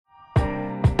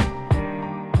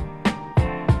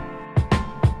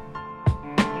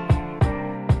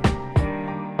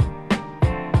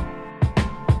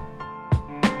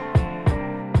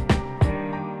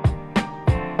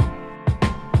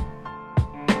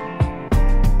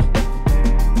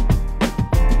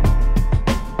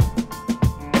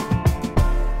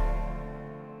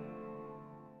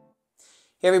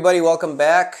Hey everybody, welcome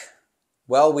back.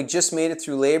 Well, we just made it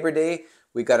through Labor Day.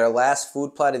 We got our last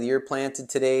food plot of the year planted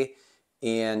today,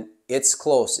 and it's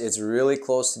close. It's really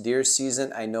close to deer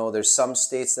season. I know there's some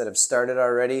states that have started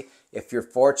already. If you're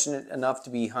fortunate enough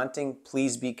to be hunting,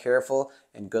 please be careful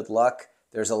and good luck.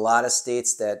 There's a lot of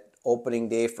states that opening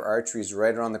day for archery is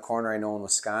right around the corner. I know in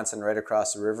Wisconsin, right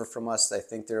across the river from us, I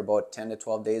think they're about 10 to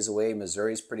 12 days away.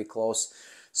 Missouri's pretty close.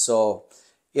 So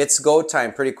it's go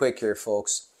time pretty quick here,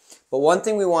 folks. But one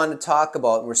thing we wanted to talk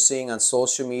about, and we're seeing on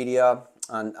social media,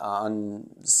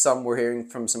 we're hearing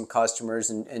from some customers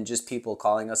and just people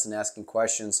calling us and asking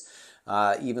questions,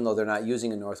 even though they're not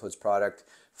using a Northwoods product,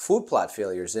 food plot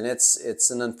failures. And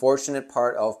it's an unfortunate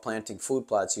part of planting food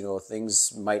plots. You know,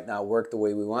 things might not work the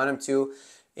way we want them to.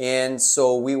 And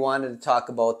so we wanted to talk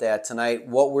about that tonight,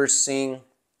 what we're seeing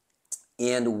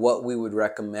and what we would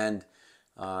recommend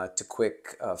to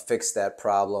quick fix that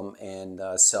problem and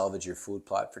salvage your food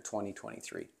plot for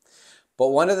 2023. But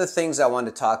one of the things I want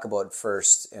to talk about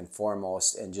first and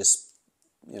foremost and just,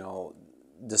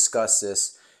 discuss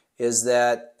this is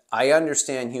that I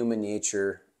understand human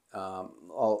nature. A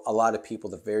lot of people,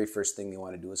 the very first thing they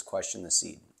want to do is question the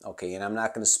seed. Okay, and I'm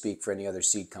not going to speak for any other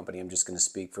seed company. I'm just going to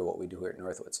speak for what we do here at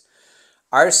Northwoods.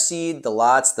 Our seed, the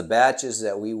lots, the batches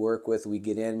that we work with, we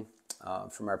get in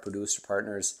from our producer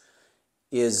partners,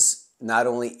 is not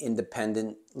only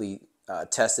independently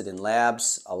tested in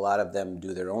labs. A lot of them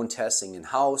do their own testing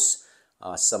in-house.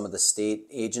 Some of the state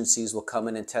agencies will come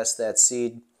in and test that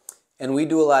seed. And we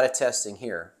do a lot of testing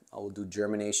here. We'll do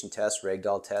germination tests,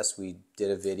 ragdoll tests. We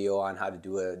did a video on how to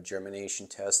do a germination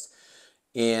test.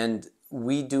 And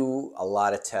we do a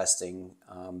lot of testing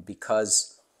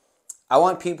because I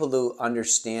want people to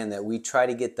understand that we try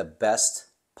to get the best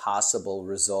possible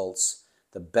results,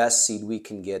 the best seed we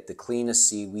can get, the cleanest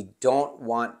seed. We don't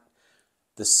want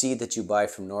the seed that you buy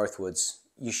from Northwoods.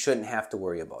 You shouldn't have to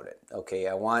worry about it, okay?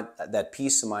 I want that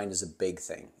peace of mind is a big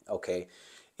thing, okay?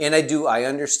 And I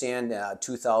understand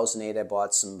 2008 I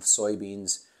bought some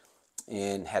soybeans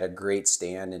and had a great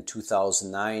stand. In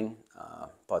 2009,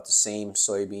 bought the same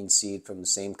soybean seed from the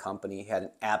same company, had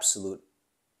an absolute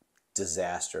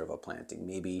disaster of a planting,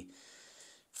 maybe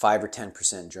 5 or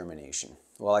 10% germination.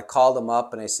 Well, I called them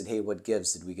up and I said, hey, what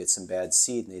gives? Did we get some bad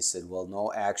seed? And they said, well,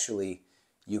 no, actually,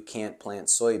 you can't plant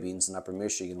soybeans in Upper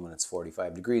Michigan when it's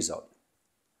 45 degrees out.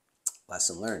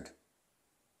 Lesson learned.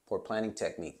 Poor planting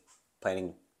technique.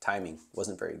 Planting timing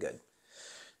wasn't very good.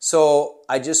 So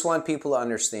I just want people to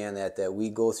understand that we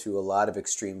go through a lot of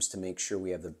extremes to make sure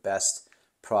we have the best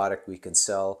product we can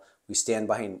sell. We stand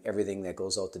behind everything that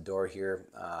goes out the door here.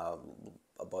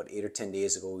 About 8 or 10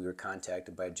 days ago, we were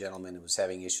contacted by a gentleman who was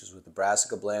having issues with the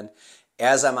Brassica blend.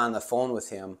 As I'm on the phone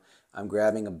with him, I'm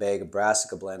grabbing a bag of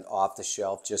Brassica blend off the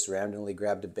shelf, just randomly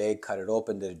grabbed a bag, cut it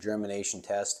open, did a germination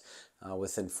test.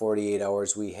 Within 48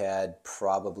 hours, we had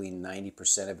probably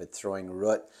 90% of it throwing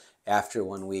root. After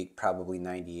 1 week, probably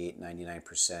 98,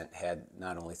 99% had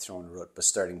not only thrown root, but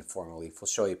starting to form a leaf. We'll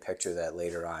show you a picture of that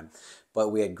later on. But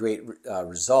we had great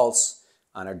results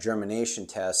on our germination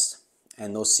test.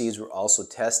 And those seeds were also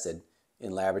tested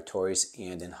in laboratories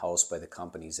and in-house by the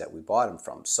companies that we bought them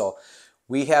from. So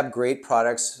we have great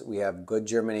products. We have good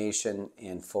germination.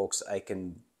 And folks, I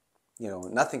can,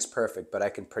 nothing's perfect, but I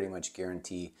can pretty much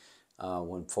guarantee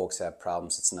when folks have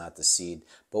problems, it's not the seed.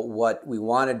 But what we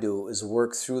want to do is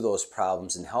work through those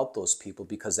problems and help those people,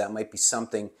 because that might be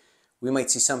something, we might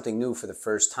see something new for the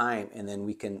first time, and then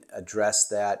we can address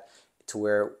that to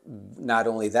where not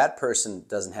only that person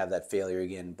doesn't have that failure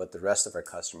again, but the rest of our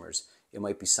customers. It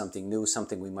might be something new,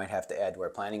 something we might have to add to our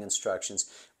planting instructions.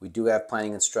 We do have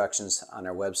planting instructions on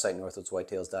our website,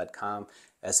 northwoodswhitetails.com,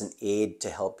 as an aid to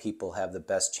help people have the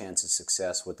best chance of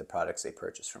success with the products they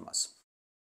purchase from us.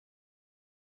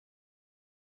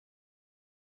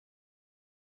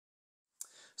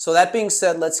 So that being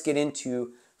said, let's get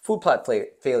into food plot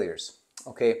failures,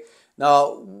 okay?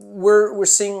 Now, we're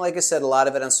seeing, like I said, a lot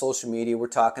of it on social media. We're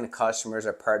talking to customers.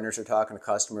 Our partners are talking to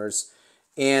customers.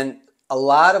 And a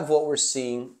lot of what we're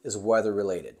seeing is weather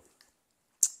related.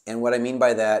 And what I mean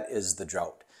by that is the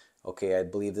drought. Okay, I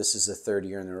believe this is the third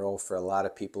year in a row for a lot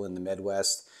of people in the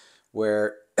Midwest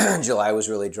where July was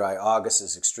really dry. August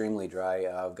is extremely dry.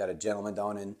 I've got a gentleman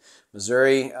down in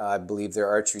Missouri. I believe their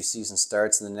archery season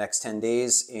starts in the next 10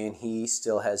 days, and he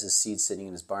still has his seed sitting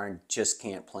in his barn, just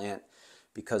can't plant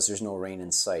because there's no rain in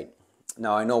sight.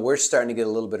 Now, I know we're starting to get a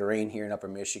little bit of rain here in Upper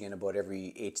Michigan about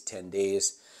every 8 to 10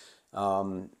 days.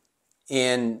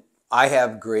 And I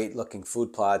have great looking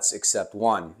food plots except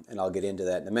one, and I'll get into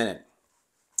that in a minute.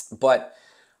 But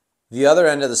the other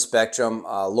end of the spectrum,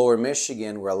 Lower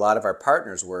Michigan, where a lot of our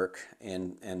partners work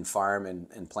and farm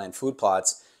and plant food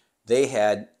plots, they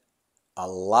had a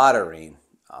lot of rain,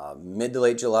 mid to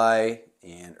late July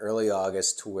and early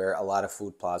August, to where a lot of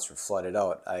food plots were flooded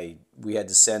out. We had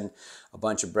to send a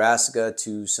bunch of brassica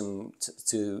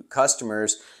to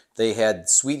customers. They had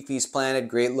sweet peas planted,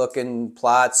 great looking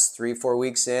plots, 3-4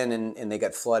 weeks in, and they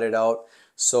got flooded out.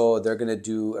 So they're going to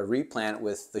do a replant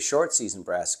with the short season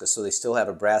brassica. So they still have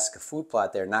a brassica food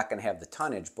plot. They're not going to have the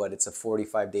tonnage, but it's a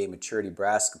 45-day maturity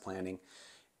brassica planting,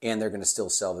 and they're going to still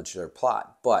salvage their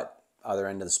plot. But other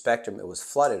end of the spectrum, it was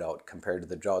flooded out compared to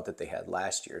the drought that they had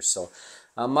last year. So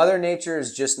Mother Nature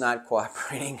is just not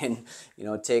cooperating,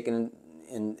 and taking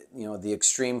in the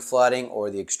extreme flooding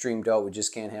or the extreme drought. We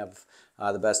just can't have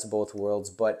the best of both worlds.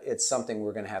 But it's something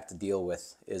we're going to have to deal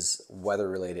with, is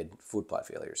weather-related food plot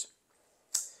failures.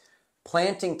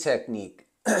 Planting technique.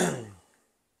 Now,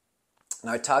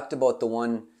 I talked about the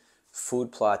one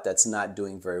food plot that's not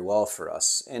doing very well for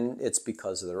us, and it's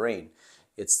because of the rain.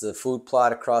 It's the food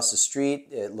plot across the street.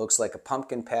 It looks like a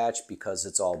pumpkin patch because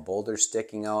it's all boulders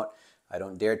sticking out. I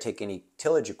don't dare take any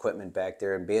tillage equipment back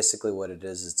there, and basically what it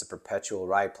is, it's a perpetual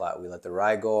rye plot. We let the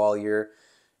rye go all year,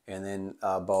 and then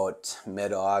about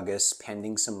mid-August,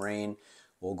 pending some rain,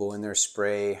 we'll go in there,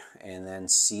 spray, and then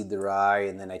seed the rye,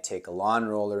 and then I take a lawn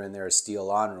roller in there, a steel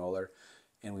lawn roller,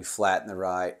 and we flatten the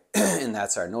rye, and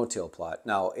that's our no-till plot.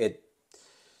 Now,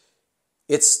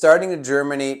 it's starting to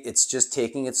germinate. It's just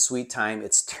taking its sweet time.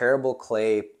 It's terrible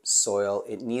clay soil.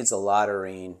 It needs a lot of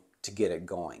rain to get it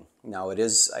going. Now, it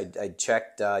is, I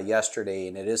checked yesterday,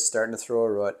 and it is starting to throw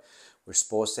a root. We're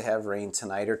supposed to have rain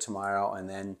tonight or tomorrow, and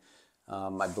then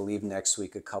I believe next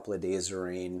week a couple of days of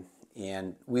rain.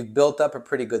 And we've built up a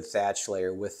pretty good thatch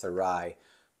layer with the rye,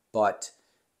 but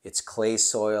it's clay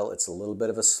soil. It's a little bit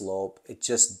of a slope. It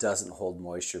just doesn't hold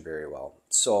moisture very well.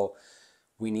 So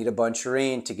we need a bunch of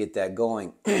rain to get that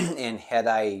going. And had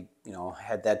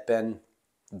that been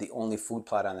the only food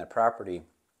plot on that property,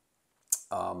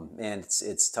 and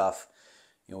it's tough.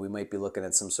 We might be looking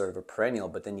at some sort of a perennial,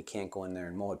 but then you can't go in there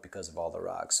and mow it because of all the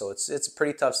rocks. So it's a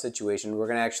pretty tough situation. We're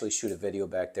going to actually shoot a video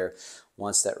back there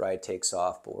once that rye takes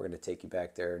off, but we're going to take you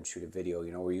back there and shoot a video.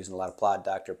 We're using a lot of Plot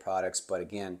Doctor products, but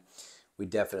again, we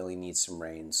definitely need some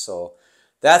rain. So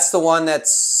that's the one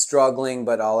that's struggling,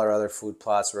 but all our other food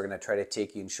plots, we're going to try to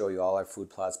take you and show you all our food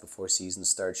plots before season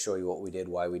starts, show you what we did,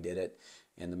 why we did it,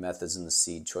 and the methods and the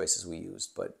seed choices we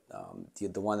used. But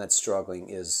the one that's struggling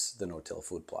is the no-till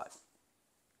food plot.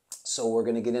 So we're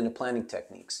going to get into planting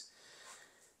techniques.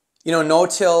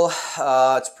 No-till,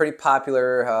 it's a pretty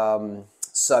popular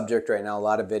subject right now. A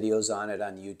lot of videos on it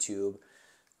on YouTube.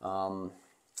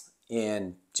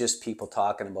 And just people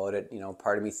talking about it.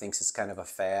 Part of me thinks it's kind of a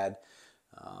fad.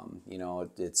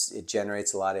 It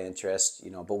generates a lot of interest,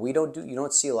 but you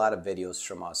don't see a lot of videos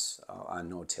from us on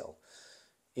no-till.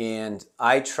 And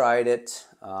I tried it.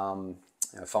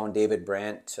 I found David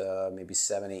Brandt maybe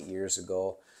 7-8 years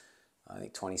ago. I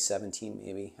think 2017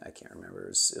 maybe. I can't remember.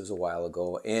 It was a while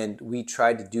ago. And we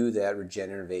tried to do that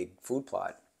regenerative egg food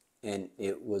plot, and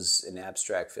it was an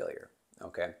abstract failure.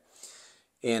 Okay.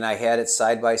 And I had it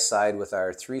side by side with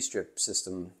our 3-strip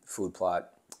system food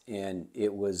plot, and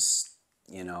it was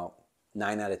 9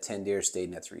 out of 10 deer stayed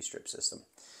in that 3-strip system.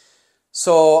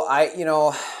 So I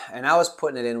was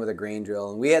putting it in with a grain drill,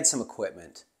 and we had some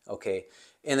equipment, okay?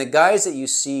 And the guys that you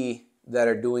see that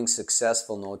are doing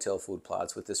successful no-till food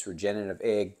plots with this regenerative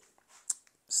egg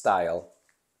style,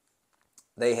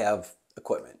 they have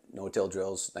equipment, no-till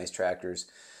drills, nice tractors,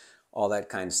 all that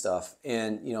kind of stuff.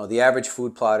 And, the average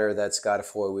food plotter that's got a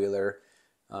 4-wheeler,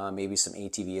 maybe some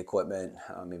ATV equipment,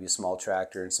 maybe a small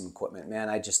tractor and some equipment, man,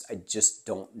 I just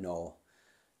don't know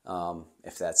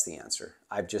if that's the answer.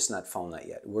 I've just not found that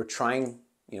yet. We're trying,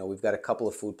 we've got a couple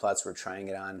of food plots we're trying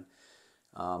it on,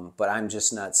 but I'm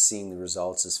just not seeing the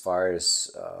results as far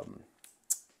as,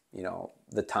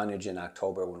 the tonnage in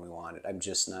October when we want it. I'm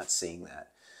just not seeing that.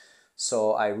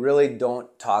 So I really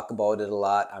don't talk about it a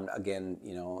lot. Again,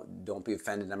 don't be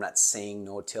offended. I'm not saying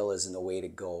no-till isn't a way to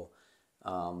go.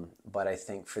 But I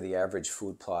think for the average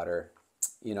food plotter,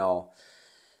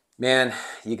 man,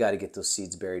 you got to get those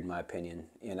seeds buried, in my opinion.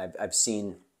 And I've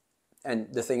seen,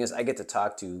 and the thing is, I get to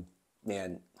talk to,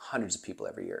 hundreds of people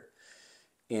every year.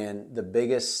 And the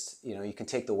biggest, you can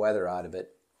take the weather out of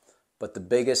it, but the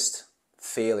biggest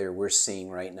failure we're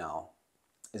seeing right now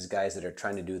is guys that are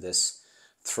trying to do this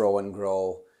throw and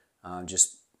grow, and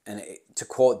to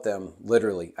quote them,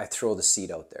 literally, I throw the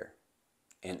seed out there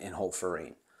and hope for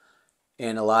rain.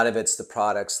 And a lot of it's the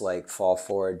products like Fall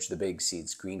Forage, the big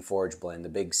seeds, Green Forage Blend, the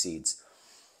big seeds.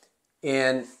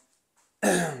 And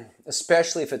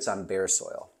especially if it's on bare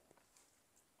soil.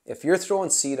 If you're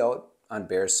throwing seed out on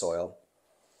bare soil,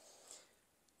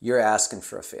 you're asking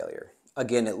for a failure.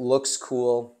 Again, it looks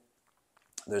cool.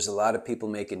 There's a lot of people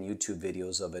making YouTube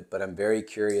videos of it, but I'm very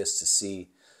curious to see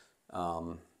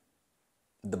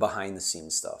the behind the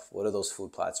scenes stuff. What do those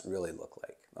food plots really look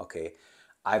like? Okay,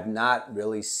 I've not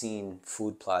really seen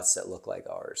food plots that look like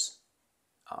ours.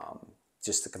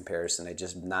 Just the comparison, I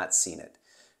just not seen it.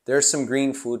 There's some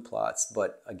green food plots,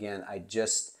 but again,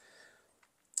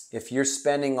 if you're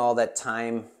spending all that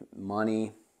time,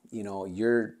 money,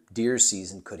 your deer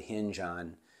season could hinge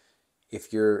on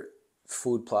if your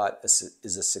food plot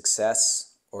is a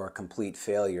success or a complete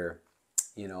failure.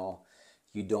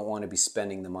 You don't want to be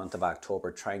spending the month of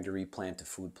October trying to replant a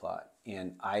food plot.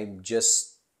 And I'm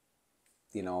just,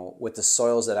 with the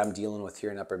soils that I'm dealing with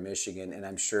here in Upper Michigan, and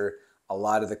I'm sure a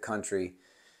lot of the country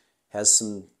has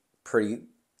some pretty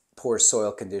poor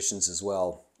soil conditions as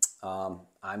well.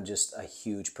 I'm just a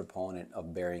huge proponent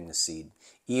of burying the seed.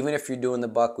 Even if you're doing the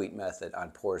buckwheat method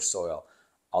on poor soil,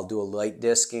 I'll do a light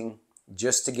disking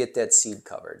just to get that seed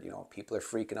covered. People are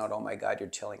freaking out, oh my God, you're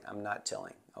tilling. I'm not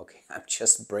tilling, okay? I'm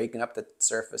just breaking up the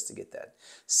surface to get that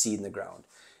seed in the ground.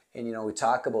 And we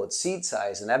talk about seed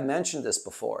size, and I've mentioned this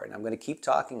before, and I'm going to keep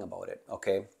talking about it,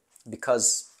 okay?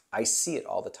 Because I see it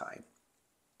all the time.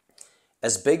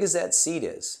 As big as that seed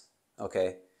is,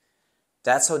 okay,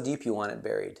 that's how deep you want it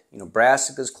buried.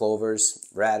 Brassicas, clovers,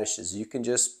 radishes, you can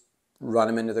just run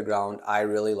them into the ground. I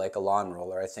really like a lawn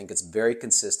roller. I think it's very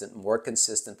consistent, more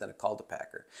consistent than a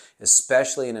cultipacker,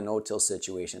 especially in a no-till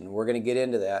situation. And we're going to get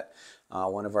into that,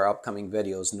 one of our upcoming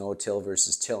videos, no-till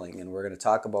versus tilling. And we're going to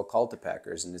talk about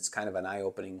cultipackers, and it's kind of an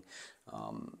eye-opening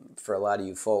for a lot of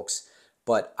you folks.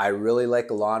 But I really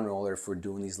like a lawn roller if we're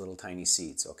doing these little tiny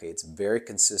seeds, okay? It's very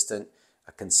consistent,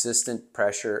 a consistent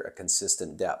pressure, a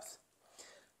consistent depth.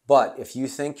 But if you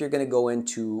think you're going to go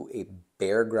into a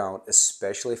bare ground,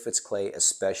 especially if it's clay,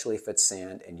 especially if it's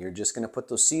sand, and you're just going to put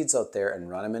those seeds out there and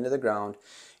run them into the ground,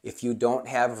 if you don't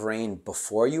have rain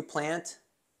before you plant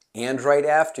and right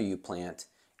after you plant,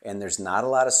 and there's not a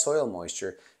lot of soil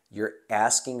moisture, you're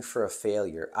asking for a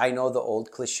failure. I know the old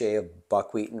cliche of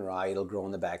buckwheat and rye, it'll grow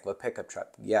in the back of a pickup truck.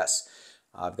 Yes,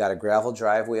 I've got a gravel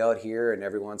driveway out here, and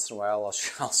every once in a while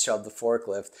I'll shove the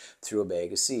forklift through a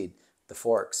bag of seed. The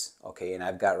forks, okay, and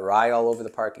I've got rye all over the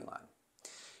parking lot.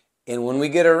 And when we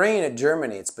get a rain, it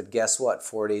germinates, but guess what?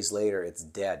 4 days later, it's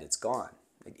dead, it's gone.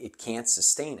 It can't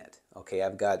sustain it, okay?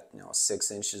 I've got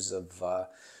 6 inches of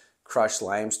crushed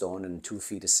limestone and 2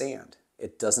 feet of sand.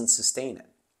 It doesn't sustain it.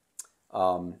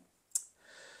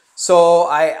 So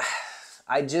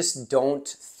I just don't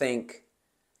think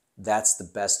that's the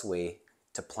best way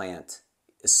to plant,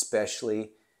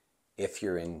 especially if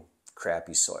you're in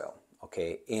crappy soil.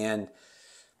 Okay, and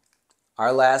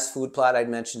our last food plot, I'd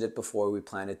mentioned it before, we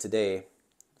planted today,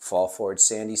 fall forward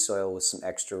sandy soil with some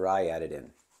extra rye added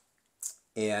in.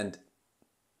 And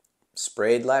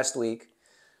sprayed last week,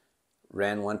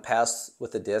 ran one pass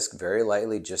with a disc very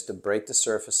lightly just to break the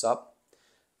surface up,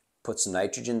 put some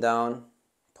nitrogen down,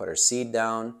 put our seed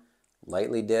down,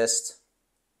 lightly disked,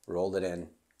 rolled it in,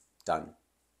 done.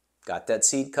 Got that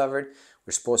seed covered.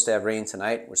 We're supposed to have rain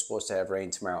tonight. We're supposed to have rain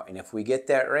tomorrow. And if we get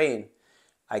that rain,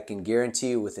 I can guarantee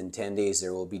you within 10 days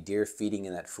there will be deer feeding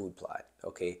in that food plot,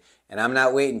 okay? And I'm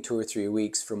not waiting 2 or 3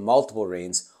 weeks for multiple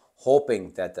rains,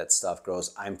 hoping that that stuff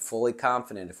grows. I'm fully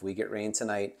confident if we get rain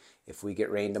tonight, if we get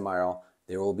rain tomorrow,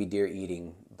 there will be deer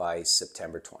eating by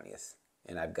September 20th.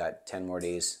 And I've got 10 more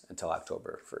days until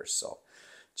October 1st. So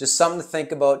just something to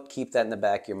think about. Keep that in the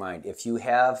back of your mind. If you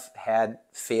have had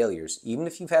failures, even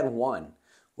if you've had one,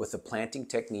 with the planting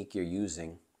technique you're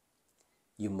using,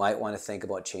 you might want to think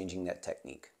about changing that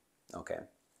technique, okay?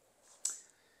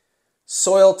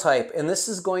 Soil type, and this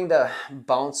is going to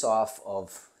bounce off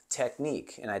of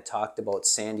technique, and I talked about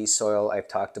sandy soil, I've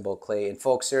talked about clay, and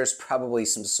folks, there's probably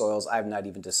some soils I've not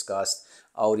even discussed.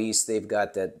 Out east, they've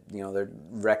got that, their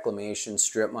reclamation,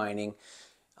 strip mining.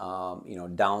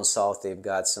 Down south, they've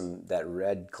got that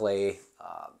red clay,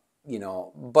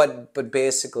 but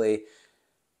basically,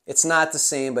 it's not the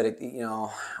same, but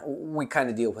we kind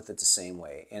of deal with it the same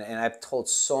way. And I've told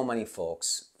so many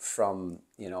folks from,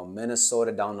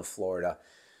 Minnesota down to Florida,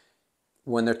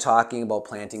 when they're talking about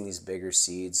planting these bigger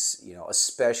seeds,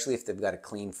 especially if they've got a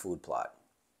clean food plot,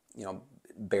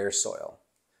 bare soil,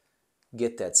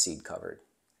 get that seed covered.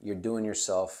 You're doing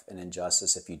yourself an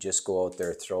injustice if you just go out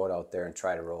there, throw it out there, and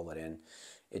try to roll it in.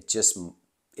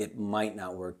 It might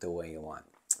not work the way you want.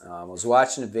 I was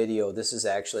watching a video. This is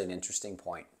actually an interesting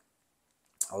point.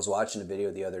 I was watching a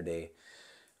video the other day,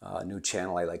 a new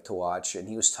channel I like to watch, and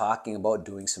he was talking about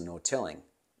doing some no-tilling,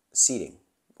 seeding,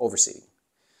 overseeding.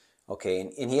 Okay,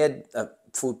 and he had a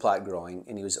food plot growing,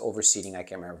 and he was overseeding. I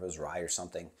can't remember if it was rye or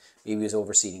something. Maybe he was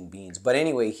overseeding beans. But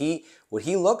anyway, what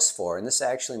he looks for, and this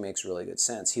actually makes really good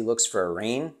sense. He looks for a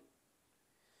rain,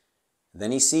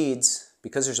 then he seeds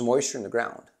because there's moisture in the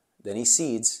ground. Then he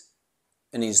seeds,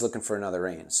 and he's looking for another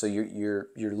rain. So you're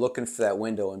looking for that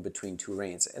window in between two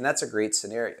rains, and that's a great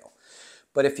scenario.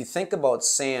 But if you think about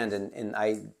sand, and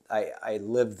I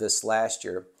lived this last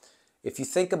year. If you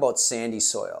think about sandy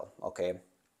soil, okay,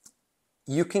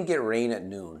 you can get rain at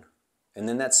noon, and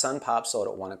then that sun pops out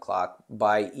at 1 o'clock.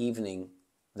 By evening,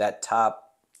 that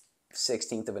top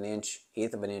 16th of an inch,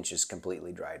 eighth of an inch is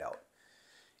completely dried out.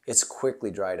 It's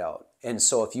quickly dried out. And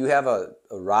so if you have a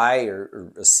rye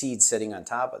or a seed sitting on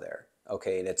top of there,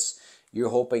 okay, you're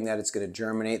hoping that it's going to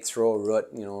germinate, throw a root,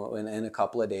 in a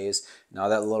couple of days. Now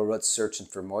that little root's searching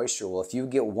for moisture. Well, if you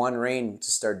get one rain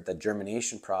to start the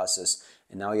germination process,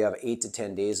 and now you have 8 to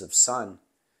 10 days of sun,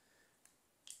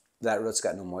 that root's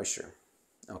got no moisture.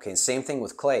 Okay, same thing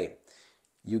with clay.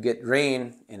 You get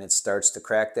rain and it starts to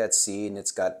crack that seed and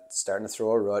it's starting to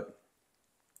throw a root.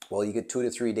 Well, you get 2 to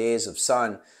 3 days of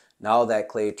sun. Now that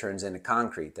clay turns into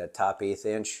concrete. That top 1/8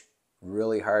 inch,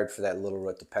 really hard for that little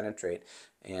root to penetrate.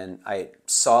 And I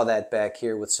saw that back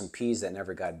here with some peas that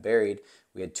never got buried.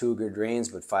 We had 2 good rains,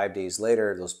 but 5 days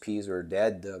later, those peas were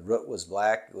dead. The root was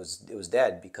black. It was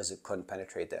dead because it couldn't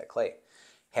penetrate that clay.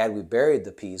 Had we buried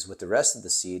the peas with the rest of the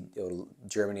seed, it would have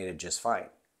germinated just fine.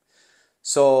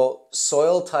 So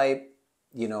soil type,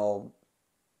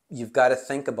 you've got to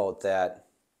think about that.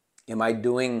 Am I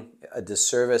doing a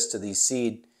disservice to these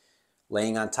seed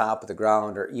laying on top of the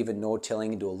ground, or even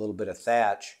no-tilling into a little bit of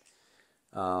thatch?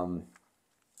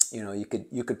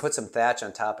 You could put some thatch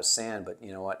on top of sand, but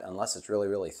you know what? Unless it's really,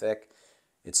 really thick,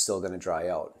 it's still going to dry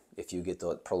out if you get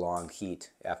the prolonged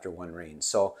heat after one rain.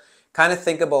 So kind of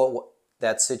think about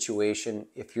that situation.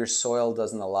 If your soil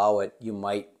doesn't allow it, you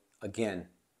might, again,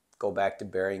 go back to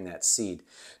burying that seed.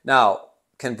 Now,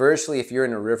 conversely, if you're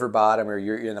in a river bottom or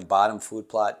you're in a bottom food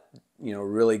plot,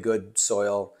 really good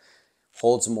soil,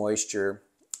 holds moisture,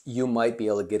 you might be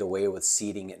able to get away with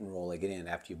seeding it and rolling it in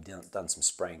after you've done some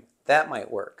spraying. That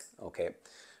might work, okay?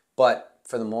 But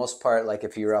for the most part, like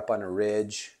if you're up on a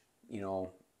ridge,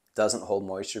 doesn't hold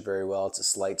moisture very well, it's a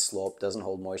slight slope, doesn't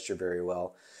hold moisture very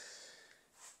well,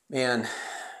 man,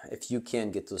 if you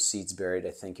can get those seeds buried,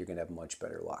 I think you're going to have much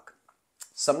better luck.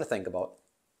 Something to think about.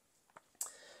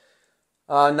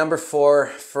 Number 4,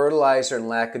 fertilizer and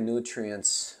lack of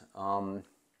nutrients.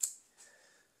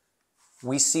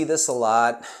 We see this a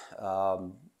lot.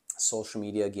 Social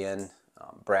media again,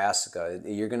 brassica.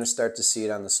 You're going to start to see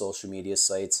it on the social media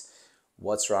sites.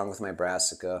 What's wrong with my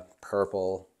brassica?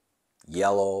 Purple,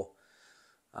 yellow,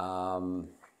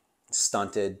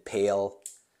 stunted, pale.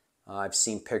 I've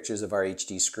seen pictures of our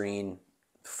HD screen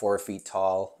 4 feet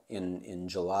tall in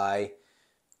July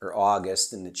or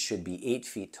August, and it should be 8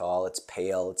 feet tall. It's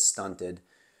pale, it's stunted.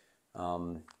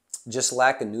 Just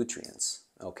lack of nutrients.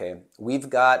 Okay, we've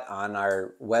got on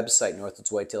our website,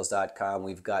 northwoodswhitetails.com,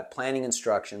 we've got planting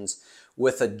instructions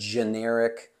with a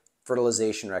generic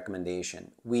fertilization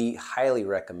recommendation. We highly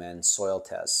recommend soil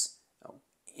tests,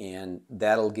 and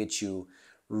that'll get you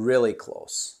really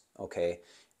close. Okay,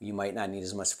 you might not need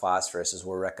as much phosphorus as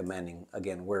we're recommending.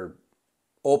 Again, we're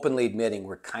openly admitting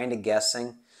we're kind of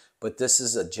guessing, but this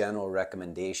is a general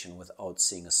recommendation without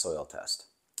seeing a soil test.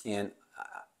 And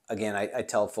again, I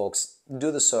tell folks,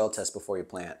 do the soil test before you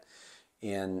plant,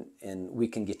 and we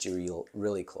can get you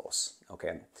really close,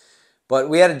 okay? But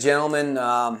we had a gentleman,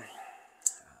 I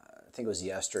think it was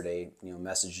yesterday,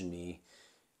 messaging me.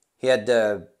 He had,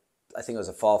 I think it was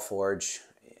a fall forage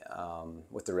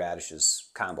with the radishes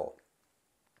combo.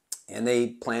 And they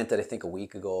planted, I think, a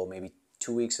week ago, maybe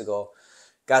 2 weeks ago.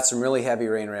 Got some really heavy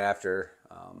rain right after,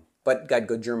 but got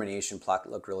good germination, plot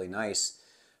looked really nice.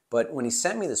 But when he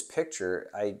sent me this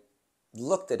picture, I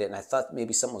looked at it and I thought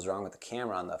maybe something was wrong with the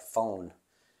camera on the phone.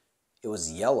 It was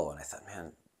yellow, and I thought,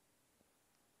 man,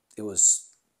 it was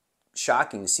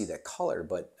shocking to see that color.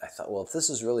 But I thought, well, if this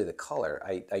is really the color,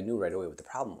 I knew right away what the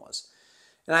problem was.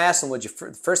 And I asked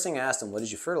him, first thing I asked him, what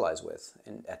did you fertilize with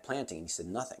at planting? And he said,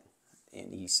 nothing.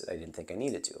 And he said, I didn't think I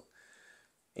needed to.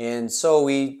 And so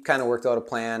we kind of worked out a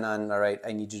plan on, all right,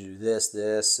 I need you to do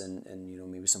this, and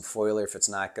maybe some foliar if it's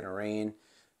not going to rain,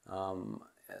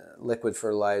 liquid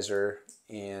fertilizer,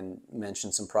 and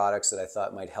mentioned some products that I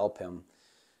thought might help him.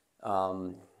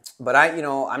 But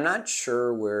I'm not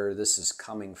sure where this is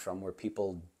coming from, where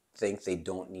people think they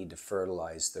don't need to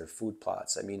fertilize their food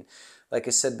plots. I mean, like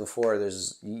I said before,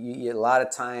 there's a lot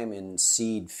of time in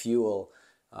seed fuel.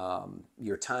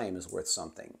 Your time is worth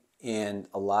something. And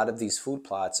a lot of these food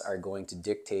plots are going to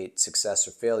dictate success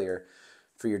or failure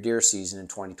for your deer season in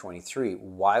 2023.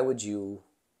 Why would you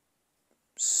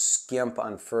skimp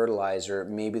on fertilizer?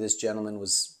 Maybe this gentleman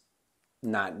was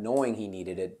not knowing he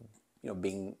needed it,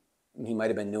 he might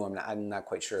have been new, I'm not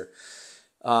quite sure.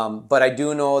 But I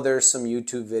do know there's some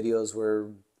YouTube videos where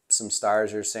some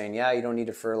stars are saying, yeah, you don't need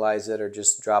to fertilize it, or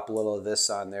just drop a little of this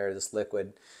on there, this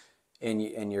liquid,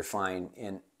 and you're fine.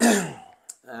 And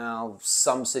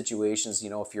some situations,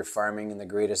 if you're farming in the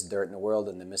greatest dirt in the world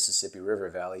in the Mississippi River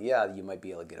Valley, yeah, you might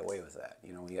be able to get away with that.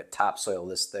 You got topsoil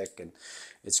this thick and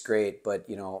it's great. But,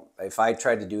 if I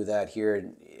tried to do that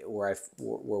here where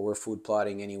we're food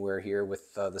plotting anywhere here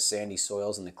with the sandy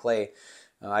soils and the clay,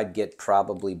 I'd get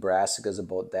probably brassicas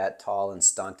about that tall and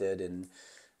stunted, and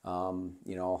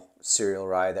cereal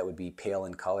rye that would be pale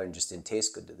in color and just didn't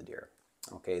taste good to the deer.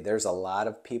 Okay, there's a lot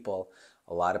of people,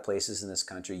 a lot of places in this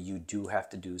country, you do have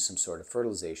to do some sort of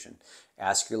fertilization.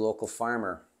 Ask your local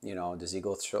farmer, does he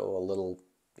go throw a little,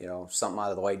 something out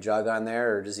of the white jug on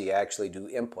there, or does he actually do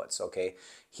inputs? Okay,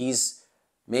 he's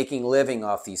making living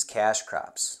off these cash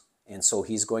crops, and so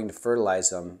he's going to fertilize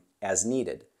them as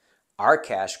needed. Our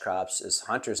cash crops as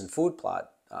hunters and food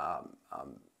plot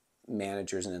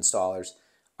managers and installers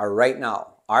are right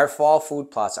now. Our fall food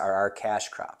plots are our cash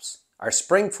crops. Our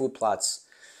spring food plots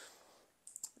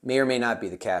may or may not be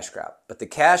the cash crop. But the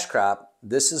cash crop,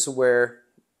 this is where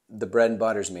the bread and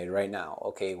butter is made right now.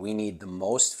 Okay, we need the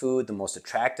most food, the most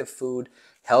attractive food,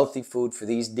 healthy food for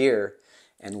these deer.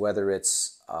 And whether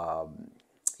it's,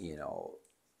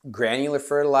 granular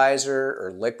fertilizer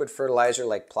or liquid fertilizer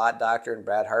like Plot Doctor and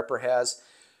Brad Harper has,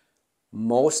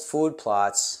 most food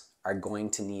plots are going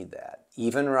to need that.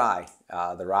 Even rye.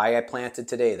 The rye I planted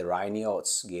today, the rye and the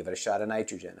oats, gave it a shot of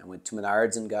nitrogen. I went to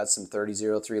Menards and got some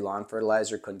 3003 lawn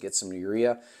fertilizer, couldn't get some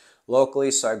urea locally,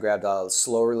 so I grabbed a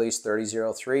slow release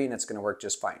 3003 and it's going to work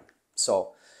just fine.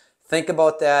 So think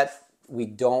about that. We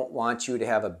don't want you to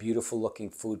have a beautiful looking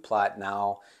food plot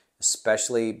now,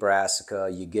 especially brassica.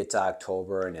 You get to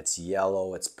October and it's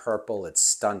yellow, it's purple, it's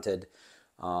stunted.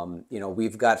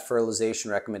 We've got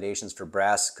fertilization recommendations for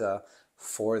brassica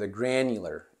for the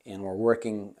granular, and we're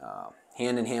working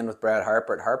hand in hand with Brad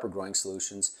Harper at Harper Growing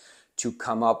Solutions to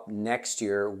come up next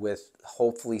year with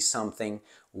hopefully something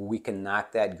we can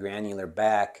knock that granular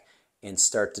back and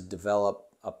start to develop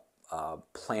a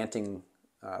planting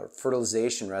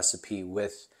fertilization recipe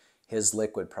with his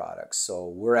liquid products. So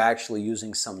we're actually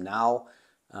using some now,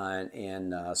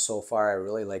 and so far I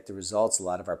really like the results. A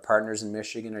lot of our partners in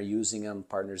Michigan are using them,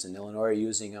 partners in Illinois are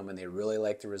using them, and they really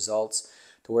like the results,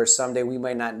 to where someday we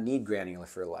might not need granular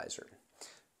fertilizer.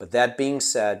 But that being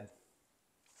said,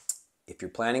 if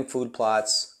you're planting food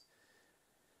plots,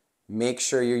 make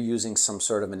sure you're using some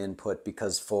sort of an input,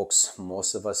 because folks,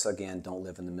 most of us, again, don't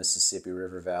live in the Mississippi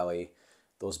River Valley,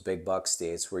 those big buck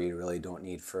states where you really don't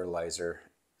need fertilizer,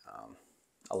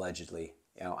 allegedly.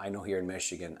 I know here in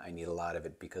Michigan I need a lot of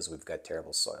it because we've got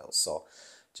terrible soils. So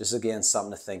just again,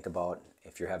 something to think about.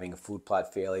 If you're having a food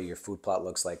plot failure, your food plot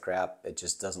looks like crap, it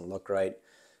just doesn't look right,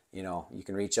 you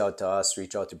can reach out to us,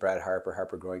 reach out to Brad Harper,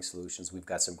 Harper Growing Solutions. We've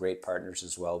got some great partners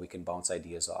as well we can bounce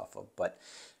ideas off of. But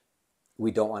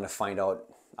we don't want to find out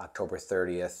October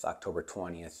 30th, October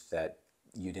 20th that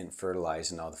you didn't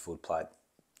fertilize and now the food plot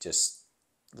just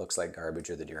looks like garbage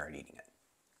or the deer aren't eating it.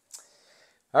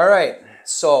 All right,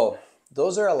 so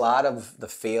those are a lot of the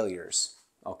failures,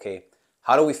 okay?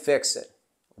 How do we fix it?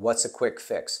 What's a quick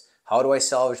fix? How do I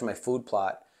salvage my food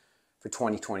plot for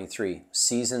 2023?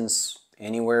 Season's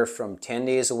anywhere from 10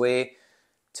 days away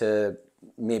to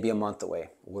maybe a month away.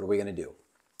 What are we going to do?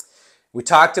 We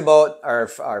talked about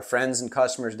our friends and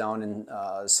customers down in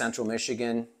central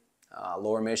Michigan,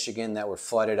 lower Michigan, that were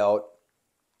flooded out.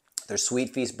 Their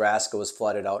Sweet Feast brassica was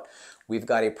flooded out. We've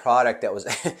got a product that was,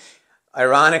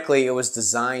 ironically, it was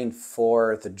designed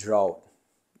for the drought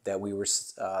that we were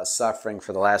suffering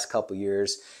for the last couple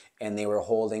years, and they were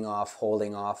holding off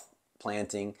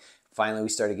planting. Finally, we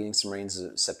started getting some rains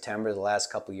in September the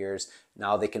last couple years.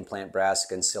 Now they can plant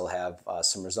brassica and still have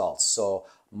some results. So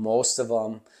most of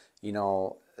them,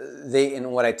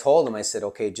 and what I told them, I said,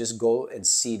 okay, just go and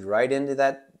seed right into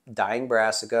that dying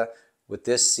brassica with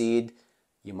this seed.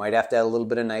 You might have to add a little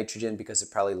bit of nitrogen because it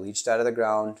probably leached out of the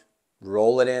ground.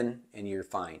 Roll it in and you're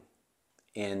fine.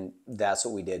 And that's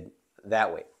what we did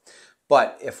that way.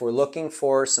 But if we're looking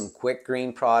for some quick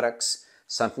green products,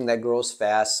 something that grows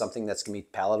fast, something that's going to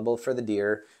be palatable for the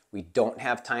deer, we don't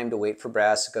have time to wait for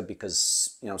brassica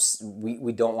because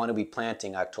we don't want to be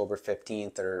planting October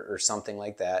 15th or something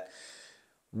like that.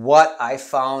 What I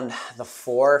found, the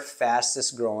 4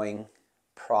 fastest growing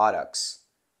products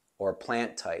or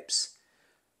plant types,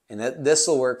 and this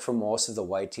will work for most of the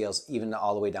whitetails, even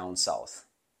all the way down south.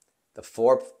 The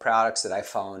 4 products that I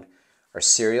found are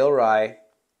cereal rye,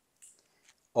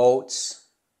 oats,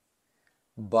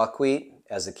 buckwheat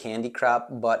as a candy crop,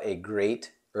 but a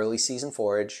great early season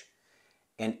forage,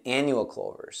 and annual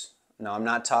clovers. Now, I'm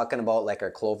not talking about like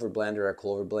our clover blend or our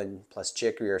clover blend plus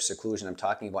chicory or seclusion. I'm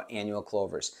talking about annual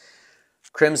clovers.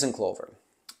 Crimson clover.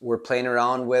 We're playing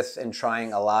around with and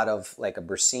trying a lot of like a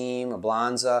Berseem, a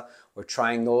Blanza. We're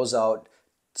trying those out,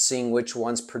 seeing which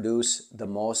ones produce the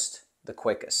most, the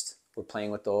quickest. We're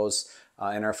playing with those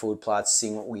in our food plots,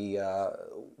 seeing what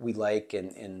we like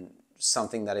and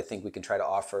something that I think we can try to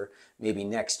offer maybe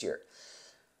next year.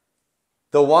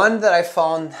 The one that I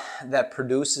found that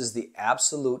produces the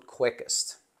absolute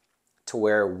quickest to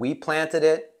where we planted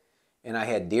it and I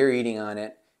had deer eating on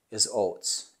it is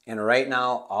oats. And right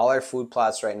now, all our food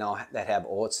plots right now that have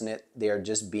oats in it, they are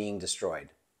just being destroyed,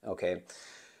 okay?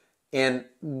 And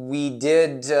we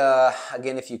did,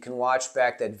 again, if you can watch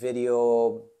back that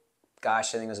video,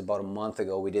 gosh, I think it was about a month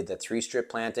ago, we did that 3-strip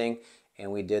planting,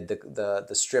 and we did the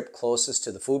strip closest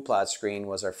to the food plot screen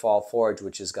was our fall forage,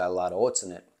 which has got a lot of oats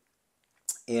in it.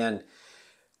 And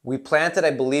we planted,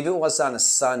 I believe it was on a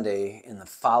Sunday, and the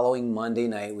following Monday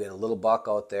night, we had a little buck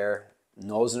out there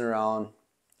nosing around,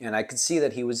 and I could see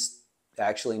that he was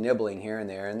actually nibbling here and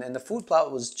there, and the food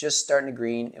plot was just starting to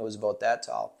green. It was about that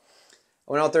tall.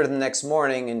 I went out there the next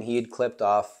morning, and he had clipped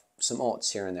off some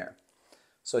oats here and there.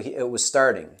 So it was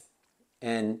starting.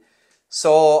 And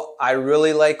so I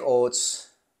really like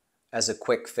oats as a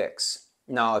quick fix.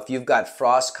 Now, if you've got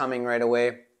frost coming right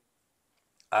away,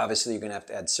 obviously you're going to have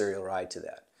to add cereal rye to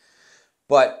that.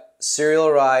 But cereal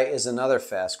rye is another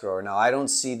fast grower. Now, I don't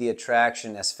see the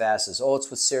attraction as fast as oats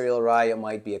with cereal rye. It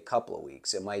might be a couple of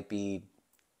weeks. It might be,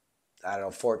 I don't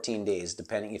know, 14 days,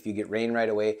 depending. If you get rain right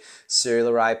away,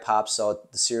 cereal rye pops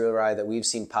out. The cereal rye that we've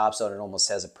seen pops out and almost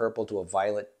has a purple to a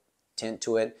violet tint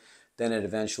to it. Then it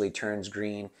eventually turns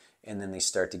green, and then they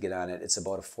start to get on it. It's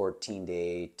about a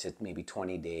 14-day to maybe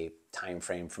 20-day time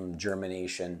frame from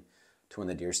germination to when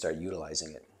the deer start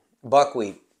utilizing it.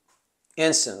 Buckwheat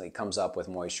instantly comes up with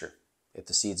moisture if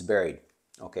the seed's buried,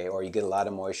 okay, or you get a lot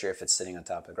of moisture if it's sitting on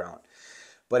top of the ground.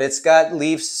 But it's got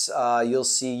leaves, you'll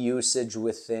see usage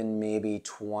within maybe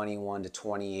 21 to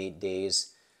 28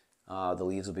 days. The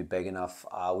leaves will be big enough.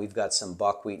 We've got some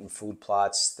buckwheat and food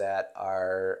plots that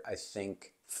are, I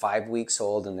think, 5 weeks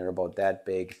old, and they're about that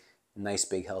big. Nice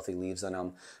big healthy leaves on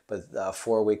them. But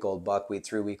 4-week-old buckwheat,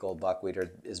 3-week-old buckwheat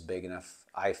is big enough.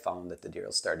 I found that the deer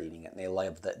will start eating it,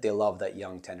 and they love that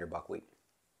young tender buckwheat.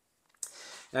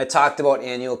 And I talked about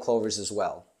annual clovers as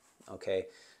well. Okay,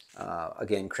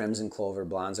 again, crimson clover,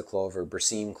 Blanza clover,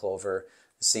 Berseem clover,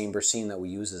 the same Berseem that we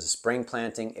use as a spring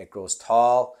planting. It grows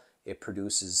tall. It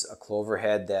produces a clover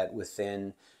head that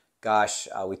within, gosh,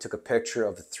 we took a picture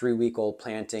of a 3-week-old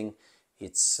planting.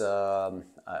 It's,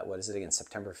 what is it again,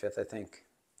 September 5th, I think.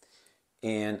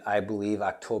 And I believe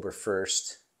October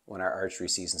 1st, when our archery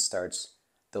season starts,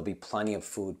 there'll be plenty of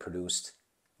food produced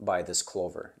by this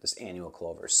clover, this annual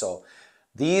clover. So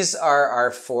these are our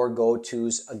 4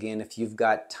 go-tos. Again, if you've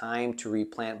got time to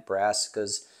replant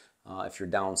brassicas, if you're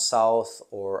down south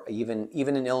or even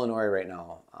in Illinois right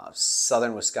now,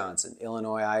 southern Wisconsin,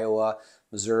 Illinois, Iowa,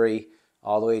 Missouri,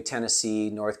 all the way to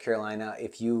Tennessee, North Carolina,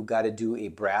 if you got to do a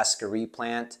brassica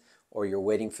replant or you're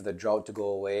waiting for the drought to go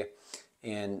away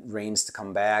and rains to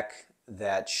come back,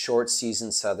 that short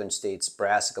season Southern States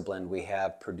brassica blend we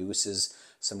have produces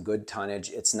some good tonnage.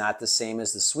 It's not the same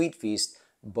as the Sweet Feast,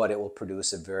 but it will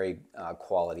produce a very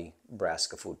quality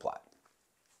brassica food plot.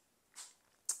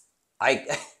 I'm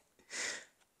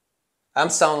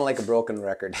sounding like a broken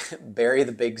record. Bury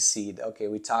the big seed. Okay,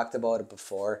 we talked about it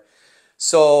before.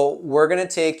 So we're going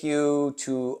to take you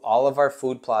to all of our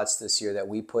food plots this year that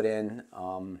we put in.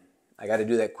 I got to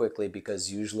do that quickly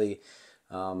because usually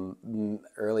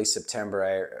early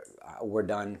September we're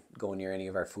done going near any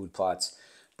of our food plots.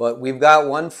 But we've got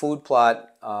one food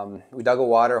plot. We dug a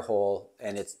water hole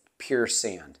and it's pure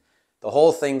sand. The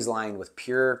whole thing's lined with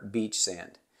pure beach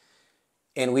sand.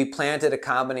 And we planted a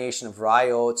combination of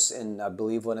rye oats and I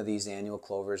believe one of these annual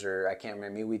clovers, or I can't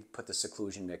remember, maybe we put the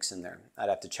seclusion mix in there. I'd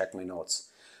have to check my notes.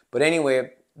 But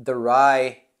anyway, the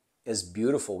rye is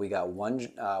beautiful. We got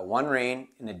one rain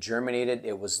and it germinated.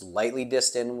 It was lightly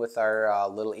disced in with our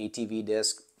little ATV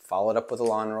disc, followed up with a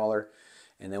lawn roller,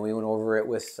 and then we went over it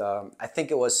with, I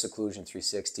think it was Seclusion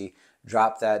 360,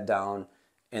 dropped that down,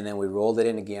 and then we rolled it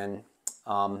in again.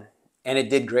 And it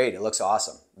did great. It looks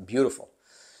awesome. Beautiful.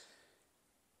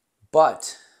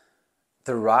 But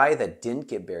the rye that didn't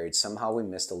get buried, somehow we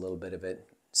missed a little bit of it.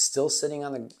 Still sitting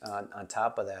on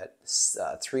top of that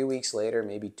 3 weeks later,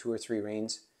 maybe 2 or 3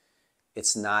 rains,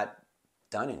 it's not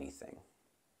done anything.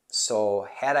 So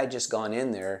had I just gone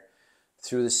in there,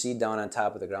 threw the seed down on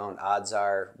top of the ground, odds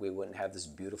are we wouldn't have this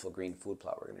beautiful green food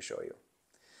plot we're going to show you.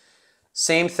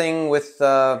 Same thing with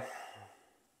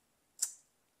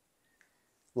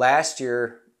last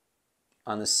year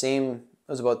on the same,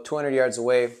 it was about 200 yards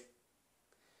away.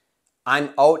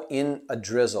 I'm out in a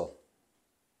drizzle.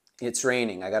 It's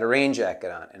raining. I got a rain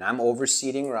jacket on, and I'm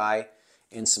overseeding rye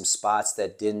in some spots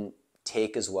that didn't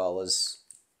take as well as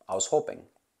I was hoping.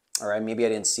 All right, maybe I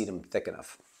didn't seed them thick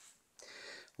enough.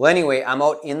 Well, anyway, I'm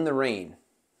out in the rain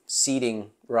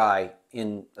seeding rye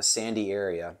in a sandy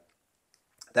area.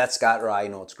 That's got rye, you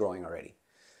know it's growing already.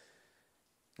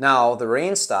 Now, the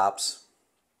rain stops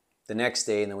the next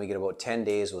day, and then we get about 10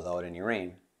 days without any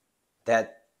rain.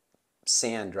 That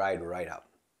sand dried right up.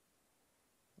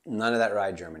 None of that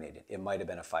rye germinated. It might have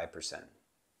been a 5%.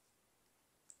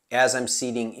 As I'm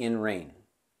seeding in rain,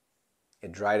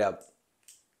 it dried up,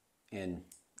 and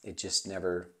it just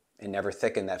never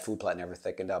thickened. That food plot never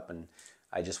thickened up, and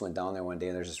I just went down there one day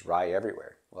and there's just rye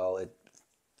everywhere. Well, it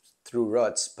threw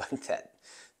roots, but that,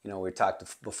 we talked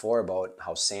before about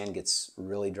how sand gets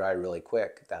really dry really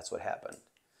quick. That's what happened.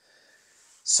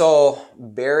 So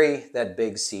bury that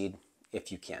big seed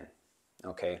if you can,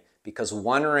 okay? Because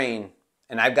one rain,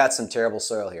 and I've got some terrible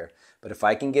soil here, but if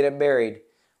I can get it buried,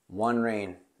 one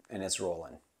rain and it's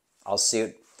rolling. I'll see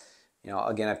it.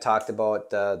 Again, I've talked about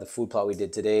the food plot we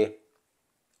did today.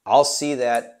 I'll see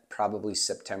that probably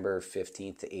September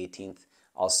 15th to 18th.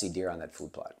 I'll see deer on that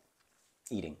food plot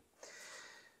eating.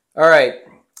 All right.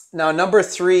 Now, number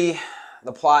 3,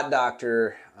 the plot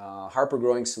doctor, Harper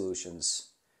Growing Solutions.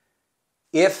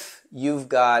 If you've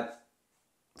got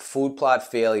food plot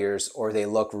failures or they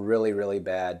look really, really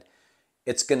bad,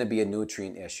 it's going to be a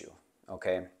nutrient issue,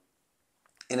 okay?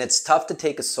 And it's tough to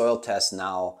take a soil test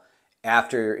now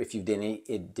after if you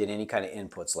did any kind of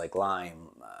inputs like lime,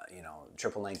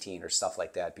 triple 19 or stuff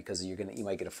like that, because you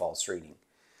might get a false reading.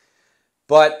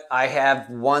 But I have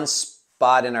one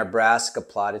spot in our brassica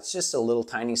plot. It's just a little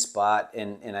tiny spot,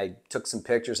 and I took some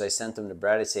pictures. I sent them to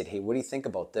Brad. I said, hey, what do you think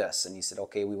about this? And he said,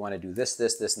 okay, we want to do this,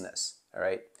 this, this, and this. All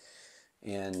right,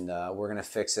 and we're going to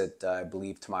fix it, I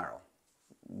believe, tomorrow.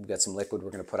 We've got some liquid we're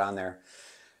going to put on there.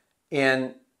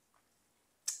 And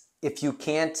if you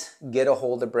can't get a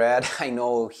hold of Brad, I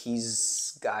know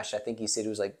I think he said it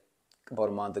was like about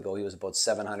a month ago, he was about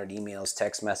 700 emails,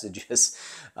 text messages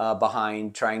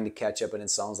behind trying to catch up, and it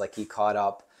sounds like he caught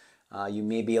up. You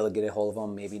may be able to get a hold of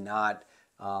him, maybe not.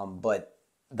 But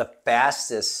the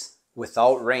fastest,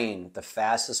 without rain, the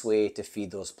fastest way to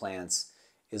feed those plants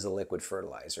is a liquid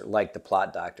fertilizer, like the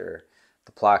plot doctor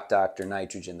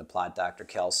nitrogen, the plot doctor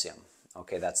calcium.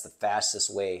 Okay, that's the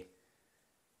fastest way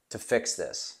to fix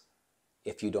this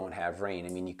if you don't have rain. I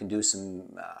mean, you can do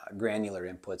some granular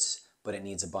inputs, but it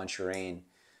needs a bunch of rain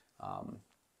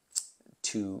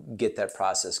to get that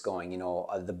process going.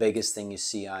 The biggest thing you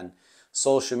see on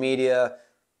social media,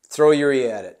 throw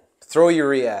urea at it. Throw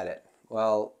urea at it.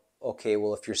 Well, okay,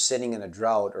 well, if you're sitting in a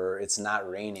drought or it's not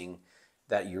raining,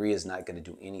 that urea is not going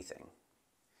to do anything.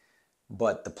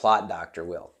 But the plot doctor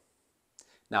will.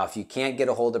 Now, if you can't get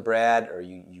a hold of Brad or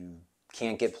you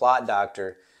can't get plot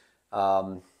doctor,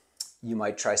 you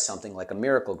might try something like a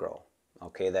Miracle Grow.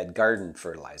 Okay, that garden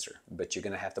fertilizer, but you're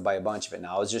going to have to buy a bunch of it.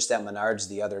 Now, I was just at Menards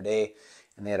the other day,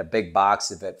 and they had a big box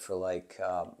of it for like,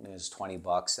 it was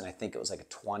 $20, and I think it was like a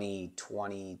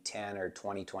 20-20-10 or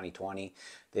 20-20-20.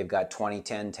 They've got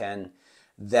 20-10-10.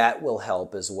 That will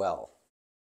help as well.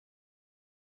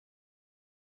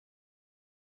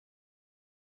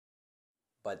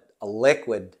 But a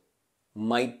liquid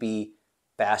might be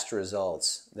faster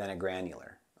results than a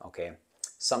granular, okay?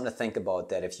 Something to think about,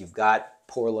 that if you've got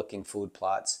poor looking food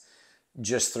plots,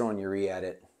 just throwing urea at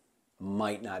it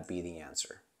might not be the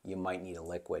answer. You might need a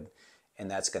liquid, and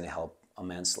that's going to help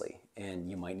immensely. And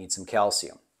you might need some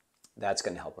calcium. That's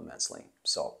going to help immensely.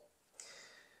 So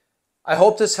I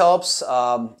hope this helps.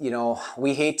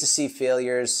 We hate to see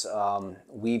failures.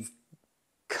 We've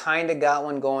kind of got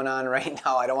one going on right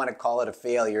now. I don't want to call it a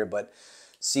failure, but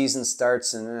season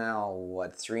starts in,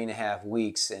 3.5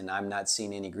 weeks, and I'm not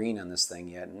seeing any green on this thing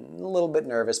yet. I'm a little bit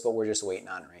nervous, but we're just waiting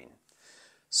on rain.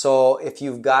 So if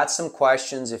you've got some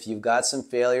questions, if you've got some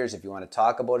failures, if you want to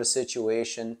talk about a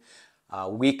situation,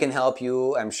 we can help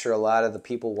you. I'm sure a lot of the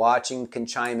people watching can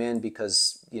chime in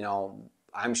because,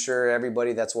 I'm sure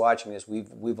everybody that's watching this,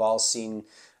 we've all seen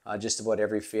just about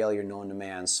every failure known to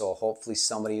man. So hopefully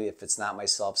somebody, if it's not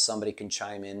myself, somebody can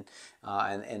chime in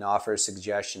and offer a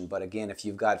suggestion. But again, if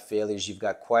you've got failures, you've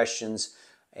got questions,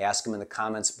 ask them in the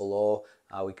comments below.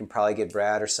 We can probably get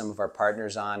Brad or some of our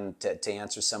partners on to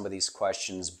answer some of these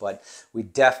questions. But we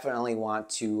definitely want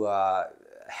to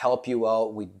help you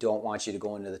out. We don't want you to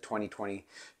go into the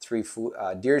 2023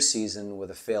 deer season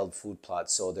with a failed food plot.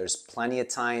 So there's plenty of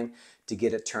time to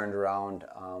get it turned around.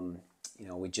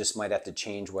 We just might have to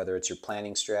change whether it's your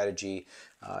planting strategy,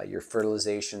 your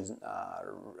fertilization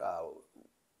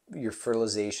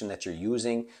that you're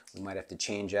using. We might have to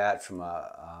change that from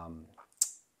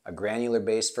a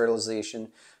granular-based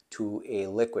fertilization to a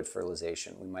liquid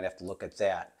fertilization. We might have to look at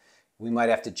that. We might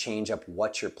have to change up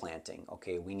what you're planting.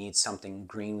 Okay, we need something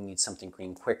green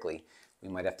quickly. We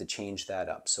might have to change that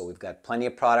up. So we've got plenty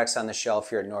of products on the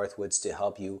shelf here at Northwoods to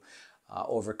help you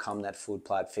overcome that food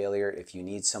plot failure. If you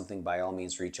need something, by all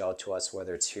means reach out to us,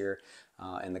 whether it's here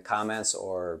in the comments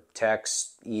or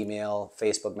text, email,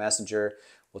 Facebook Messenger.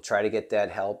 We'll try to get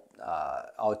that help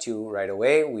out to you right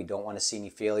away. We don't want to see any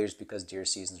failures because deer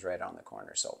season's right around the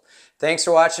corner. So thanks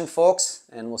for watching, folks,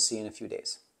 and we'll see you in a few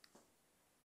days.